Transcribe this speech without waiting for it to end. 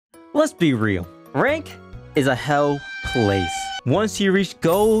Let's be real. Rank is a hell place. Once you reach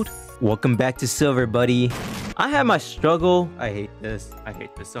gold, welcome back to silver, buddy. I had my struggle. I hate this. I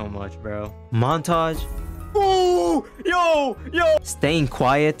hate this so much, bro. Montage. Ooh, yo. Staying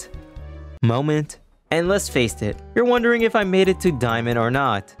quiet. Moment. And let's face it, you're wondering if I made it to diamond or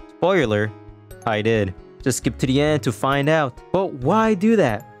not. Spoiler, I did. Just skip to the end to find out. But why do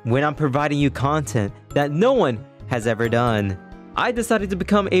that when I'm providing you content that no one has ever done? I decided to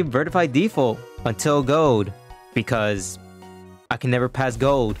become a verified default until gold because I can never pass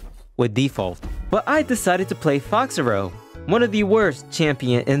gold with default. But I decided to play Foxero, one of the worst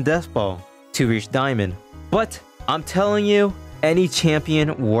champion in Death Ball, to reach diamond. But I'm telling you, any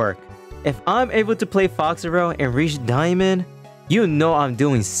champion work. If I'm able to play Foxero and reach diamond, you know I'm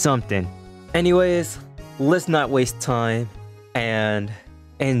doing something. Anyways, let's not waste time and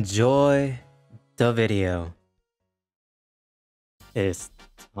enjoy the video. It's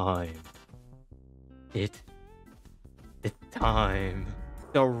time. It's time.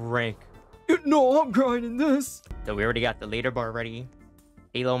 The rank. You know I'm grinding this. So we already got the leaderboard ready.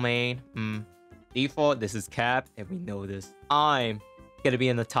 Halo main. Default, this is cap, and we know this. I'm gonna be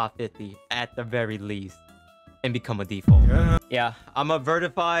in the top 50 at the very least and become a default. Yeah, I'm a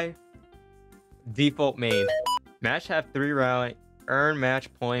verified default main. Match have 3 rounds. Earn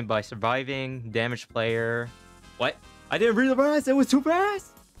match point by surviving damage player. What? I didn't realize it was too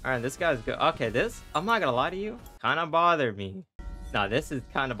fast. All right, this guy's good. Okay, this, I'm not gonna lie to you, kind of bothered me. Nah, this is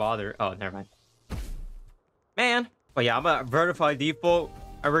kind of bothered. Oh, never mind. Man. But yeah, I'm a verified default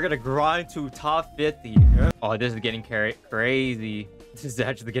and we're gonna grind to top 50. Oh, this is getting crazy. This is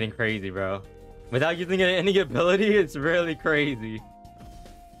actually getting crazy, bro. Without using any ability, it's really crazy.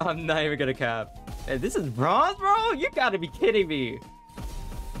 I'm not even gonna cap. Hey, this is bronze, bro? You gotta be kidding me.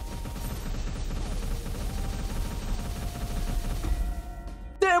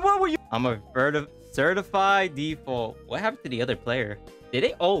 Damn, what were you? I'm a certified default. What happened to the other player? Did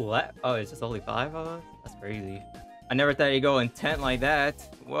they all left? Oh, it's just only 5 of us? That's crazy. I never thought you'd go intent like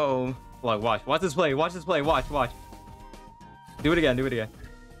that. Whoa. Look, watch this play. Watch this play. Watch. Do it again.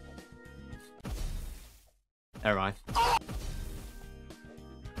 Never mind.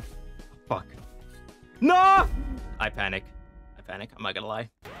 Fuck. No! I panic. I'm not gonna lie.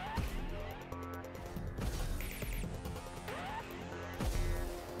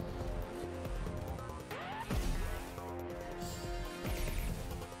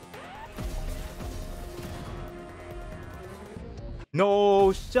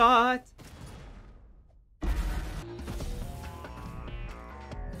 No shot.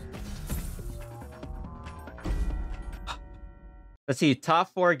 Let's see.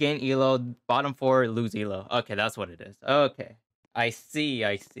 Top 4 gain elo. Bottom 4 lose elo. Okay, that's what it is. Okay. I see.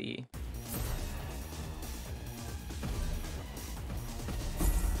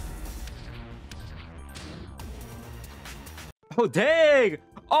 Oh, dang.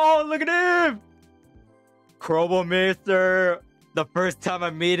 Oh, look at him. Crobo Mister. The first time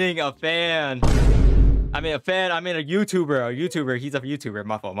I'm meeting a fan. I mean a YouTuber. He's a YouTuber.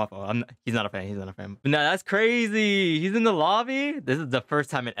 My fault. He's not a fan. But no, that's crazy. He's in the lobby. This is the first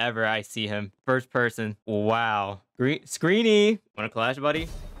time ever I see him. First person. Wow. Screeny. Wanna clash, buddy?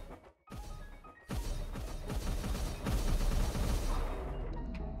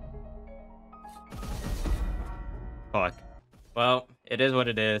 Fuck. Well, it is what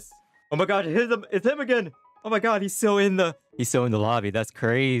it is. Oh my god, it's him again. Oh my god, he's still in the lobby. That's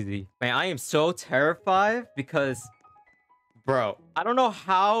crazy. Man, I am so terrified because, bro, I don't know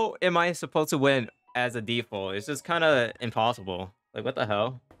how am I supposed to win as a default. It's just kind of impossible. Like, what the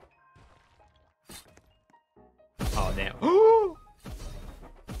hell? Oh, damn.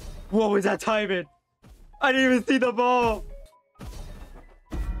 What was that timing? I didn't even see the ball.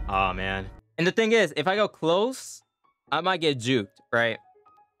 Oh, man. And the thing is, if I go close, I might get juked, right?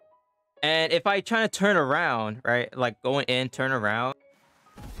 And if I try to turn around, right? Like going in, turn around.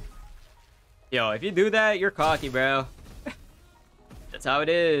 Yo, if you do that, you're cocky, bro. That's how it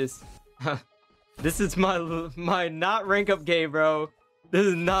is. This is my not rank up game, bro. This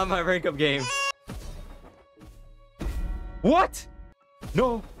is not my rank up game. What?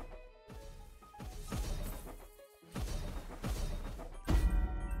 No.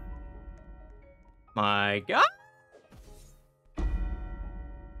 My god.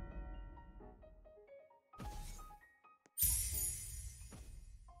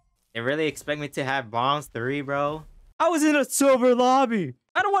 They really expect me to have bronze 3, bro? I was in a silver lobby.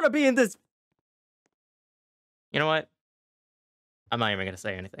 I don't want to be in this. You know what? I'm not even going to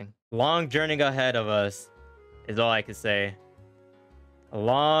say anything. Long journey ahead of us is all I can say. A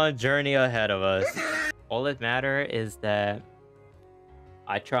long journey ahead of us. All that matters is that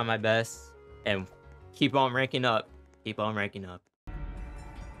I try my best and keep on ranking up. Keep on ranking up.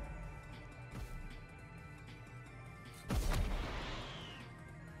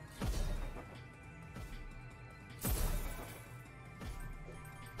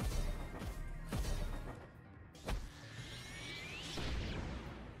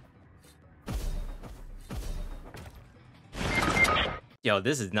 Yo,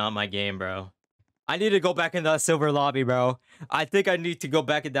 this is not my game, bro. I need to go back in that silver lobby, bro. I think I need to go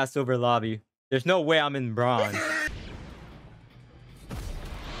back in that silver lobby. There's no way I'm in bronze.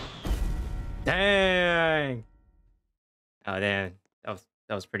 Dang. Oh, damn. That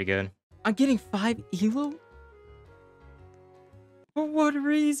was pretty good. I'm getting 5 elo? For what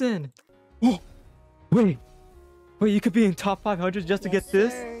reason? Oh, wait. Wait, you could be in top 500 just to get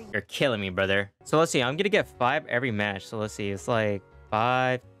this? You're killing me, brother. So let's see. I'm going to get 5 every match. So let's see. It's like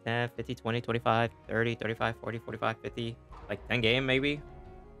 5, 10, 50, 20, 25, 30, 35, 40, 45, 50. Like 10 game, maybe?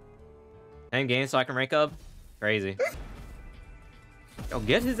 10 games so I can rank up? Crazy. Yo,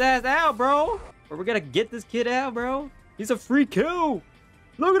 get his ass out, bro. Or we're gonna get this kid out, bro. He's a free kill.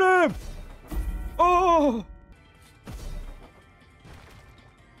 Look at him. Oh.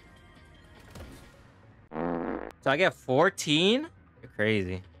 So I get 14? You're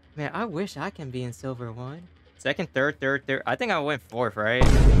crazy. Man, I wish I can be in silver 1. Second, third. I think I went 4th, right?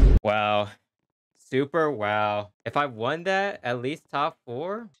 Wow. Super wow. If I won that, at least top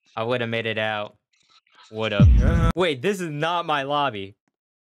 4, I would have made it out. Would have. Wait, this is not my lobby.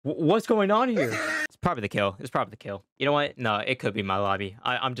 What's going on here? It's probably the kill. It's probably the kill. You know what? No, it could be my lobby.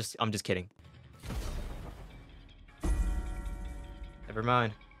 I'm just kidding. Never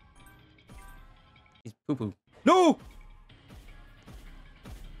mind. He's poo-poo. No!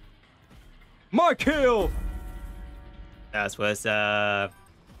 My kill! That's what's up.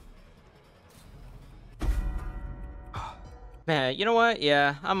 Man, you know what?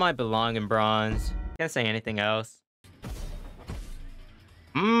 Yeah, I might belong in bronze. Can't say anything else.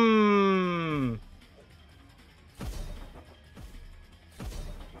 Mmm.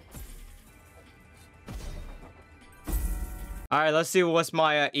 Alright, let's see what's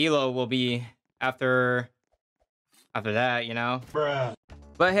my elo will be after that, you know? Bruh.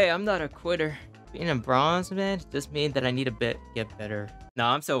 But hey, I'm not a quitter. Being in bronze, man, just means that I need to get better. No,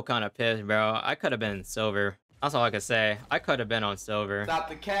 I'm so kind of pissed, bro. I could have been silver. That's all I could say. I could have been on silver. Stop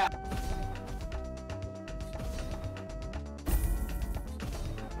the cap.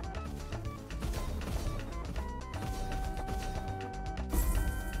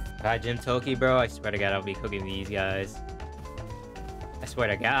 God, Jim Toki, bro. I swear to God, I'll be cooking these guys. I swear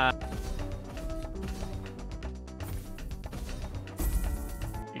to God.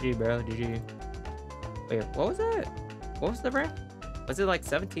 GG, bro. GG. Wait, what was that? What was the rank? Was it like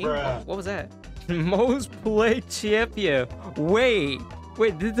 17? What was that? Most played champion. Wait,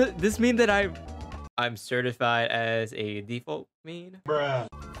 did this mean that I'm certified as a default main? Bruh.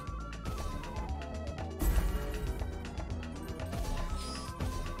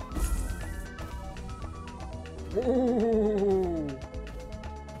 Ooh.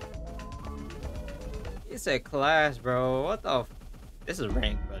 It's a clash, bro. What the? This is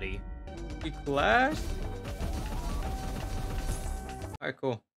ranked, buddy. We clash? Alright,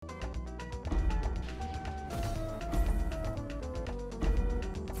 cool.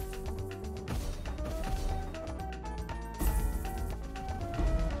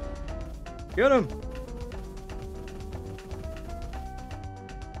 Get him!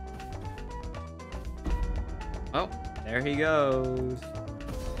 Oh, there he goes.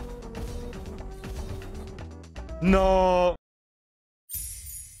 No!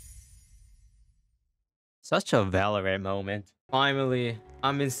 Such a Valorant moment. Finally,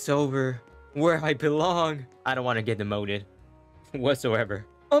 I'm in silver, where I belong. I don't want to get demoted whatsoever.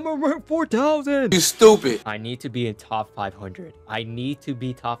 I'm a rank 4,000! You stupid! I need to be in top 500. I need to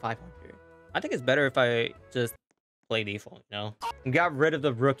be top 500. I think it's better if I just play default, you know? We got rid of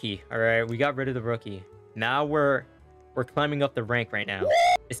the rookie, alright? We got rid of the rookie. Now we're climbing up the rank right now.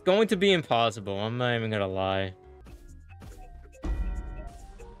 It's going to be impossible. I'm not even gonna lie.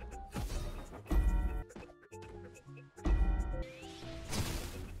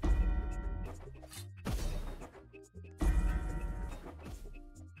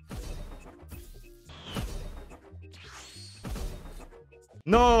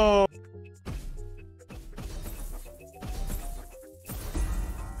 No!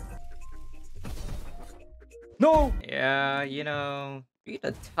 No! Yeah, you know, being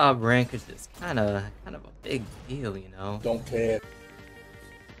a top rank is just kind of a big deal, you know? Don't care.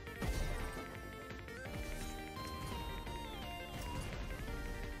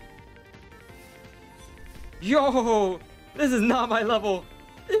 Yo! This is not my level!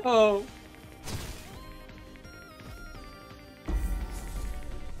 Yo.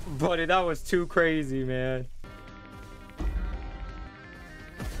 Buddy, that was too crazy, man.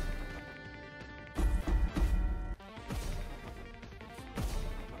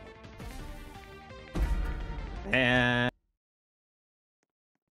 And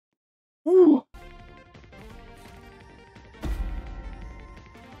woo.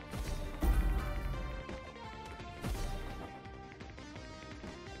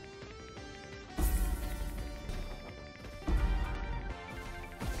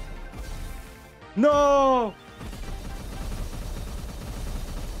 No.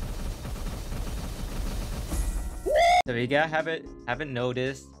 So you guys haven't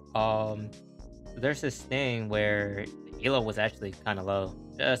noticed, there's this thing where the elo was actually kind of low.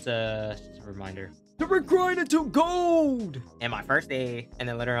 Just a reminder. So we're grinding to gold! And my first day, and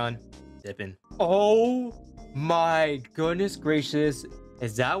then later on, dipping. Oh my goodness gracious.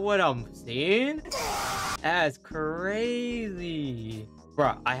 Is that what I'm seeing? That's crazy.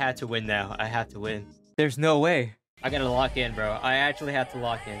 Bro, I had to win now. I have to win. There's no way. I gotta lock in, bro. I actually have to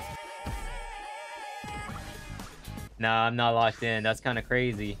lock in. Nah, I'm not locked in. That's kind of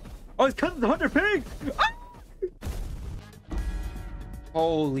crazy. Oh, it's because of the 100 ping! Ah!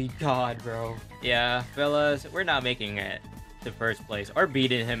 Holy God, bro. Yeah, fellas, we're not making it to first place. Or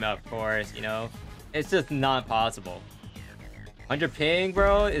beating him, of course, you know? It's just not possible. 100 ping,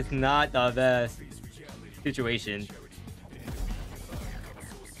 bro, is not the best situation.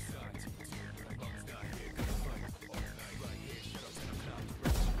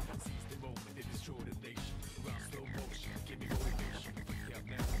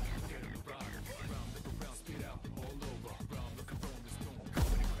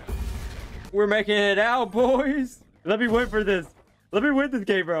 We're making it out, boys. Let me win for this. Let me win this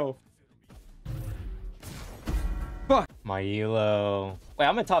game, bro. Fuck. My elo. Wait,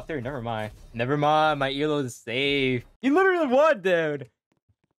 I'm in top 3. Never mind. Never mind. My elo is safe. You literally won, dude.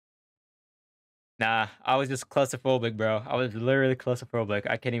 Nah, I was just claustrophobic, bro. I was literally claustrophobic.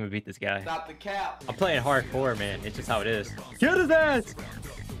 I can't even beat this guy. Stop the cap. I'm playing hardcore, man. It's just how it is. Kill his ass.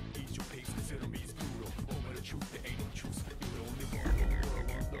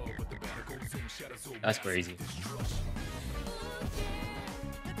 That's crazy.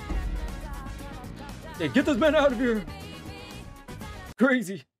 Hey, get this man out of here.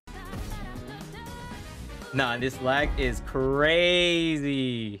 Crazy. Nah, this lag is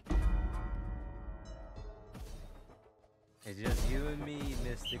crazy. It's just you and me,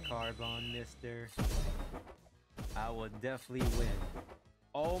 Mr. Carbon, mister. I will definitely win.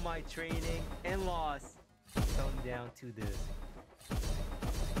 All my training and loss come down to this.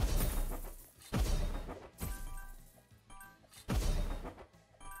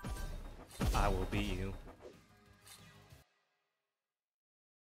 I will beat you.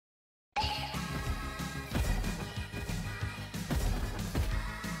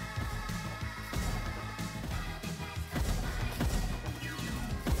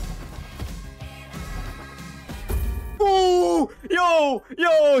 Ooh!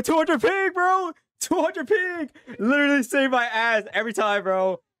 Yo! 200 ping, bro! 200 ping! Literally save my ass every time,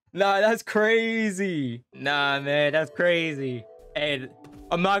 bro. Nah, that's crazy. Nah, man, that's crazy. And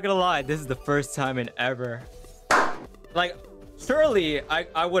I'm not gonna lie, this is the first time in ever. Like, surely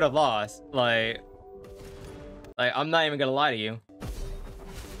I would have lost. Like, I'm not even gonna lie to you.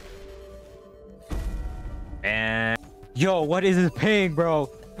 And yo, what is this ping, bro?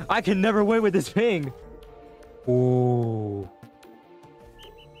 I can never win with this ping. Ooh.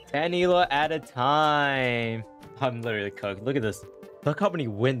 10 elo at a time. I'm literally cooked. Look at this. Look how many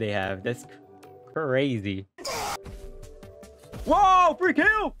win they have. That's crazy. Whoa, free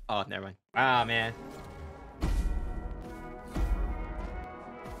kill! Oh, never mind. Ah, man.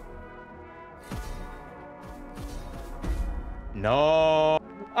 No,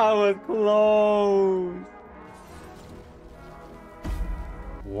 I was close.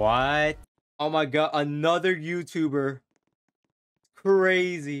 What? Oh my God, another YouTuber.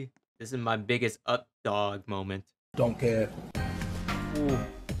 Crazy. This is my biggest up dog moment. Don't care. Ooh.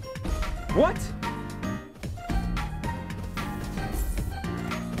 What?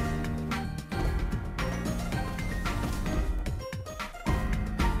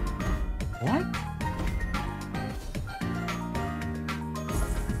 What?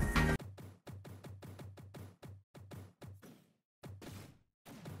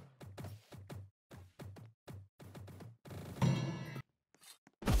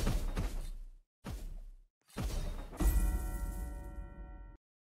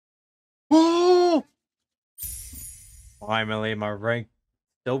 Oh! Finally, my rank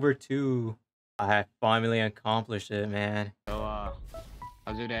silver 2. I have finally accomplished it, man. So,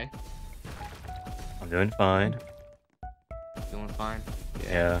 How's your day? I'm doing fine. Doing fine?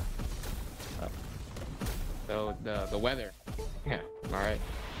 Yeah. So the weather. Yeah, alright.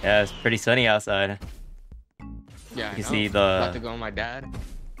 Yeah, it's pretty sunny outside. Yeah, I You know. see About the... to go with my dad.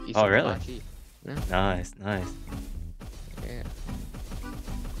 Eat Oh, some really? hibachi. Yeah. Nice, nice. Yeah.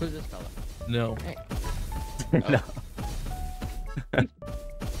 Who's this fella? No. Hey. No.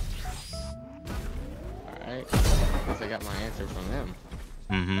 Alright. Guess I got my answer from him.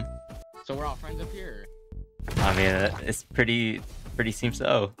 Mm-hmm. So we're all friends up here? I mean, it's pretty seems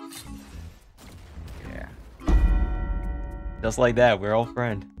so. Yeah. Just like that, we're all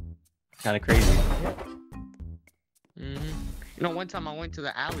friends. Kind of crazy. Mm-hmm. You know, one time I went to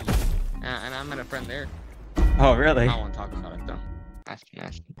the alley, and I met a friend there. Oh, really? I don't want to talk about it, though. Ashton.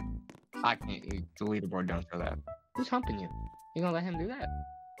 I can't. The leaderboard don't show that. Who's humping you? You gonna let him do that?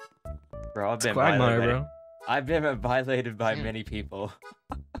 Bro, I've been Quagmire, violated. bro. I've been violated by Yeah. many people.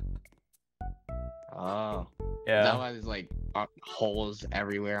 Oh. Is that Yeah. why there's, like, holes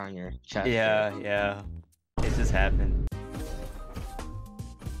everywhere on your chest? Yeah, yeah. It just happened.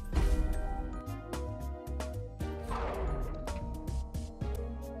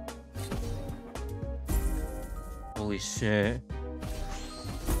 Holy shit.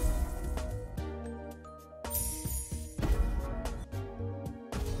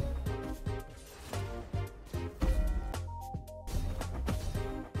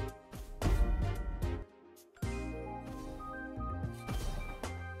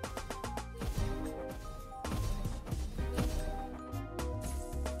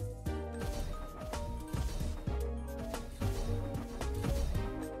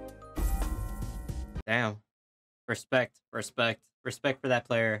 Damn. Respect for that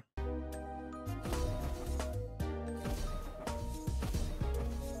player.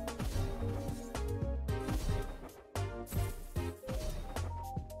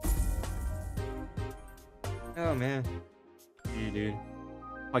 Oh man. Dude. Oh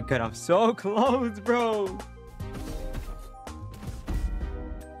my god, I'm so close, bro.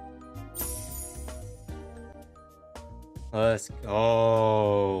 Let's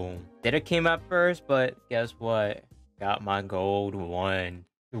go. Did it came up first, but guess what? Got my gold one.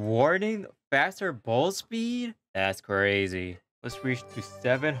 Warning, faster ball speed? That's crazy. Let's reach to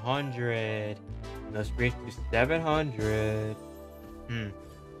 700. Let's reach to 700.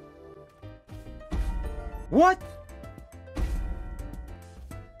 What?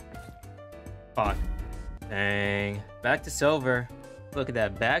 Fuck. Dang. Back to silver. Look at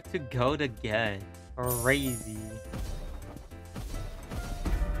that. Back to gold again. Crazy.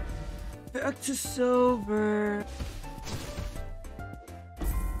 Back to silver.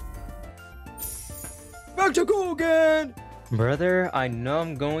 Back to gold again. Brother, I know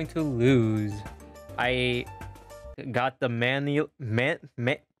I'm going to lose. I got the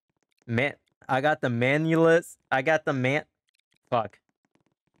fuck.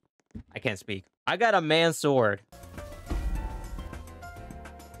 I can't speak. I got a man sword.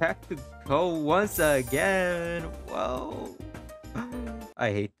 Back to gold once again. Whoa.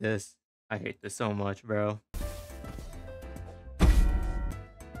 I hate this. I hate this so much, bro.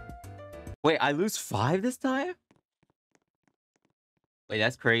 Wait, I lose 5 this time? Wait,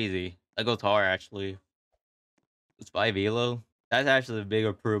 that's crazy. I go tar, actually. It's 5 elo. That's actually a big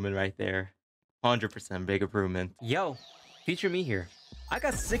improvement right there. 100% big improvement. Yo, feature me here. I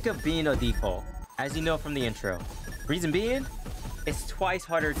got sick of being a default, as you know from the intro. Reason being, it's twice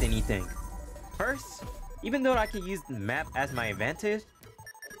harder than you think. First, even though I can use the map as my advantage,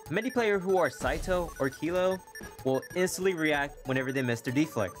 many players who are Saito or Kilo will instantly react whenever they miss their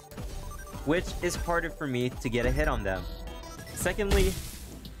deflex, which is harder for me to get a hit on them. Secondly,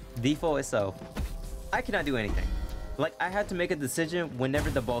 default itself. I cannot do anything. Like, I had to make a decision whenever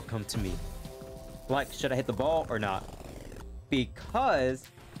the ball comes to me. Like, should I hit the ball or not? Because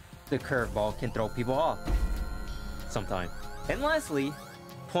the curveball can throw people off sometimes. And lastly,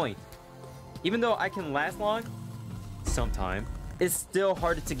 point. Even though I can last long, sometimes, it's still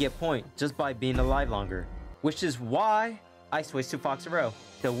harder to get point just by being alive longer. Which is why I switched to Foxero,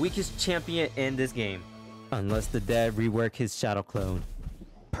 the weakest champion in this game. Unless the dad rework his shadow clone.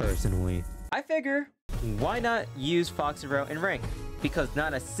 Personally, I figure, why not use Foxero in rank? Because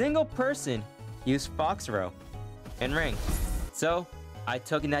not a single person used Foxero in rank. So, I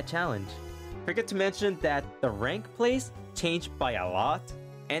took in that challenge. Forget to mention that the rank place changed by a lot,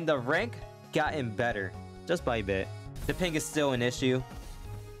 and the rank gotten better, just by a bit. The ping is still an issue,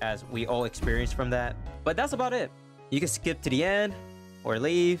 as we all experienced from that. But that's about it. You can skip to the end, or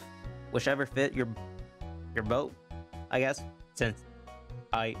leave, whichever fit your boat, I guess, since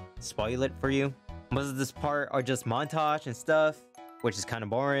I spoil it for you. Most of this part are just montage and stuff. which is kind of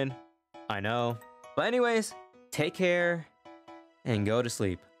boring. I know. But anyways, take care and go to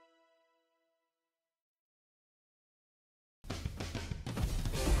sleep.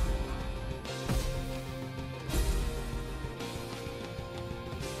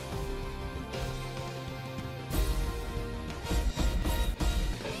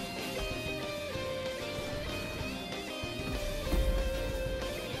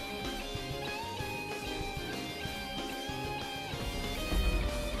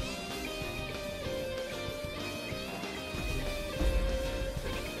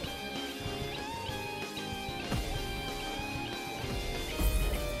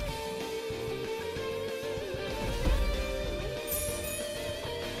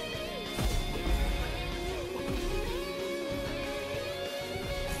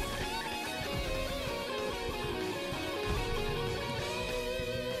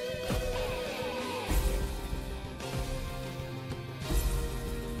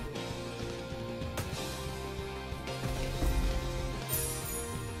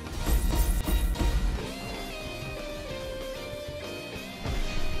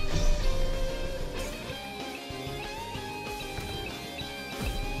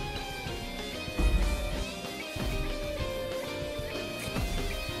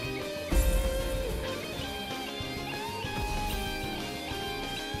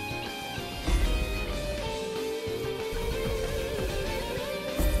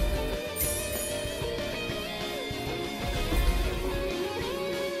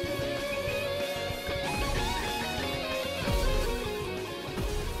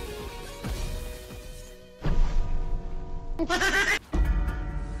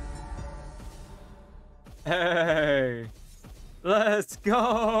 Hey, let's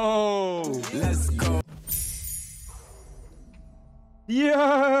go. Let's go.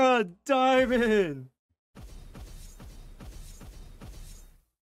 Yeah, diamond.